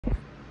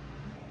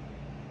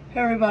Hey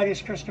everybody,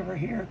 it's Christopher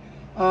here.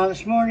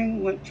 This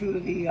morning went to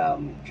the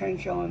train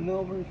show in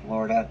Melbourne,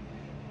 Florida,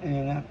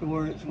 and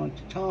afterwards went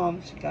to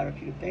Tom's, got a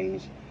few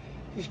things.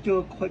 Just do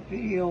a quick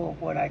video of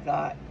what I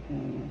got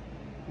and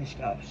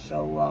stuff.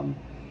 So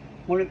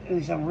one of the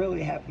things I'm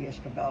really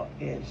happiest about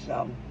is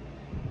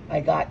I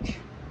got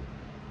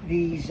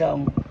these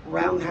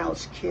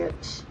roundhouse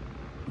kits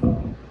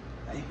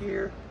right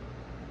here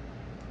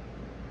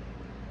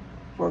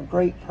for a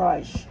great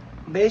price.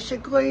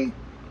 Basically,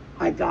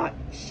 I got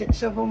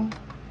 6 of them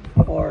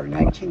for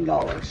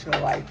 $19, so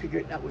I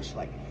figured that was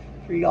like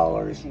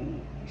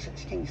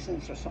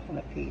 $3.16 or something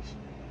a piece.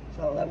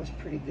 So that was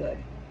pretty good.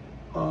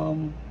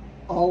 All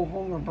of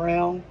them are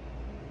brown,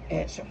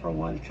 except for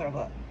one kind of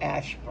a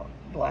ash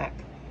black.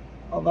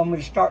 Although I'm going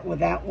to start with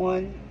that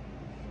one,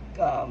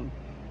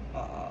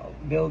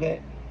 build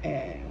it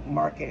and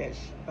mark it as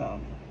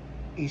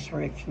East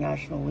Ridge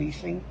National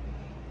Leasing.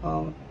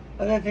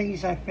 Other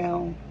things I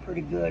found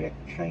pretty good at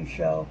the train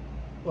show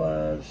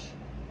was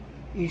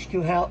these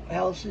two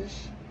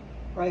houses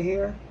right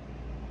here,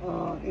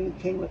 and it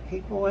came with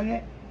people in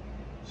it,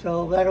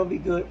 so that'll be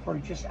good for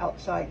just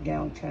outside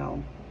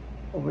downtown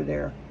over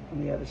there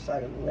on the other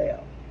side of the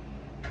layout.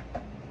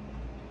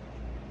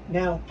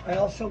 Now I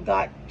also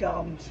got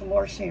some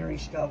more scenery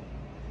stuff.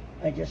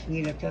 I just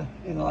needed to,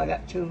 I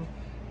got two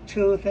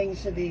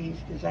things of these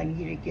because I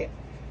need to get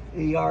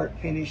the yard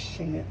finished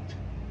it,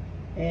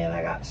 and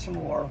I got some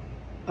more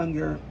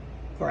under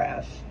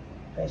grass,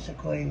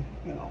 basically,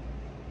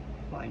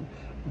 fine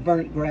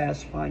burnt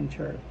grass, fine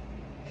turf.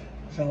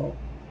 So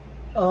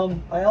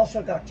I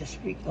also got to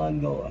speak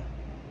gondola.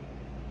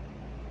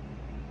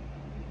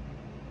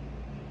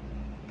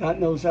 God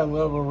knows I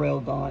love a rail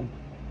dawn,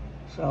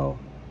 so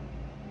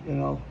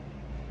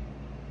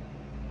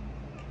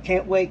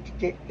can't wait to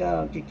get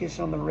this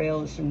on the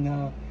rails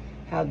and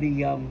have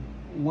the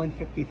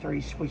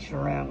 153 switched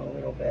around a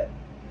little bit.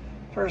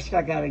 First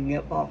I got to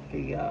nip off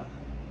the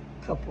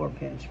coupler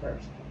pins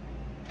first.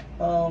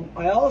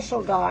 I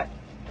also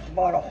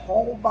bought a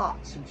whole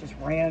box of just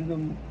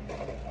random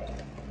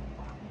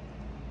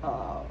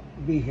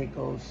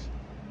vehicles.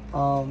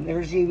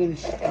 There's even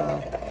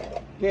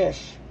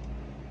this,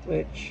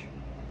 which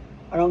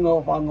I don't know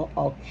if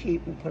I'll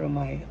keep and put in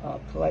my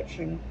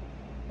collection,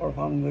 or if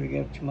I'm going to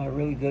give to my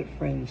really good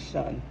friend's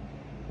son.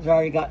 Because I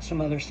already got some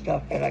other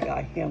stuff that I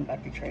got him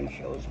at the train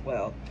show as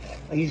well.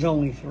 He's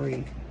only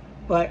 3.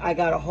 But I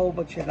got a whole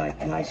bunch of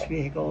nice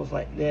vehicles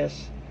like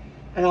this.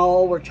 And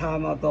over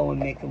time, I'll go and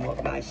make them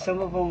look nice. Some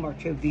of them are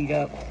too beat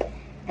up,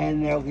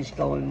 and they'll just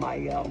go in my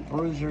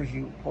bruisers.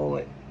 You pull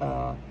it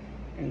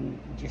and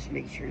just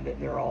make sure that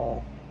they're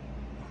all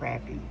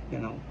crappy,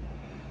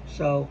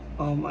 So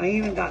I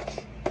even got,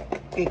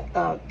 it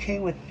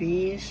came with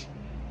these,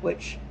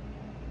 which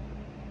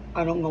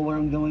I don't know what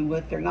I'm doing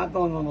with. They're not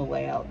going on the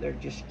layout. They're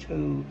just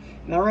too,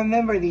 and I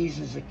remember these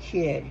as a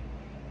kid.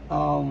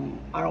 I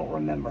don't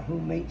remember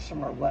who makes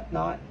them or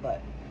whatnot, but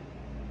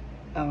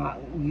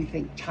you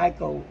think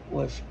Tyco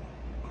was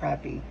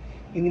crappy,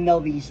 even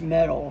though these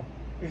metal,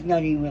 there's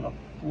not even a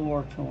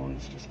floor to them,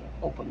 it's just an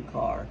open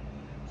car.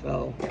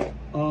 So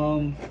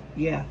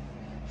yeah.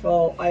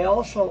 So I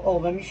also,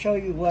 let me show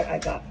you what I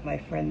got for my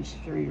friend's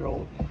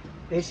 3-year-old.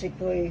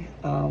 Basically,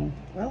 down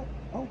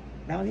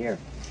here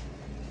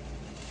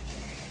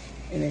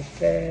in his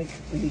bag,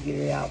 when you get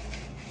it out,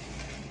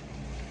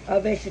 I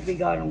basically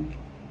got him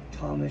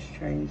Thomas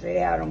trains. They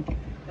had them,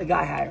 the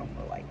guy had them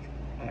for like,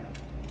 I don't know,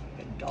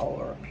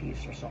 $1 a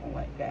piece or something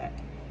like that.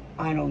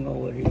 I don't know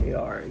what they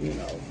are,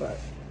 but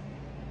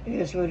it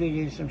is what it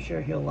is. I'm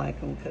sure he'll like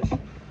them because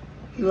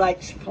he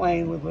likes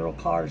playing with little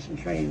cars and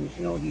trains.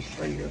 He's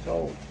 3 years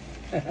old.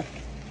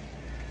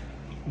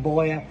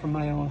 Boy after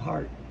my own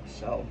heart.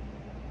 So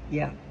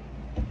yeah.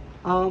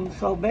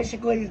 So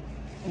basically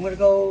I'm gonna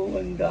go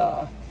and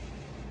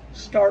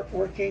start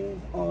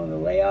working on the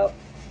layout.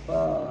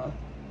 I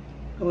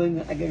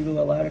gotta do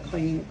a lot of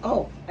cleaning.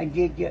 Oh, I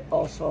did get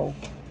also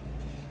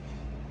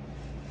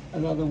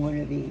another one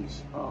of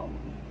these.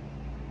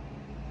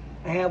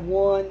 I have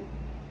one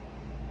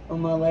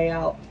on my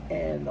layout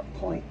and the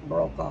point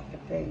broke off the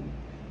thing.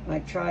 And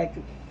I tried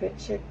to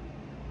fix it,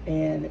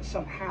 and it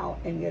somehow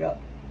ended up,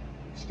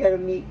 instead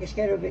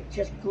of it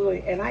just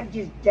gluing, and I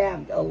just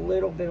dabbed a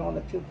little bit on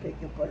the toothpick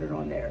and put it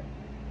on there.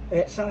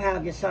 It somehow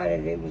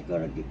decided it was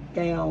going to get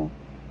down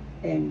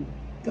and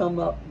gum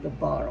up the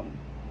bottom.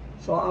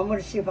 So I'm going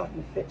to see if I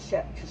can fix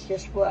that, because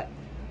guess what?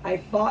 I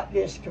bought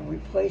this to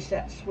replace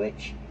that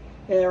switch,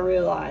 and I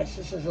realized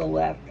this is a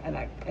left and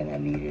I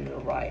needed a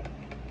right.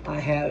 I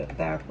had it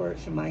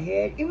backwards in my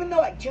head, even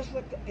though I just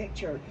looked at the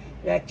picture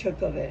that I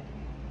took of it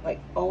like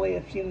only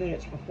a few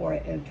minutes before I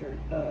entered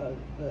the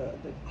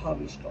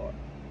hobby store.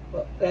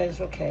 But that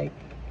is okay.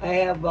 I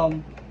have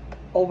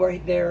over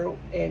there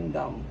in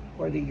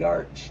where the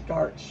yard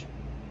starts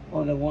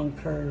on the one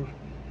curve,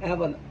 I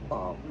have a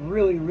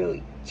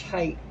really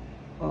tight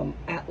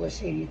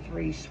Atlas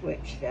 83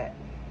 switch that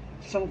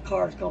some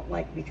cars don't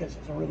like because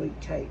it's really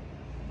tight.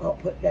 I'll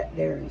put that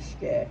there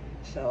instead.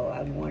 So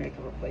I wanted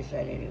to replace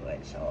that anyway,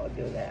 so I'll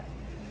do that.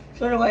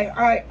 So anyway,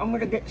 all right, I'm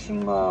gonna get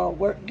some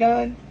work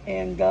done,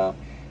 and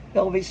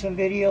there'll be some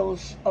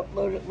videos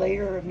uploaded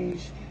later of me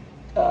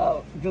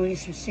doing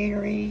some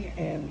scenery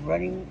and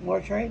running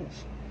more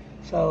trails.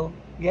 So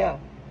yeah,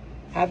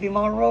 happy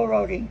Monroe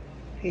roading.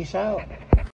 Peace out.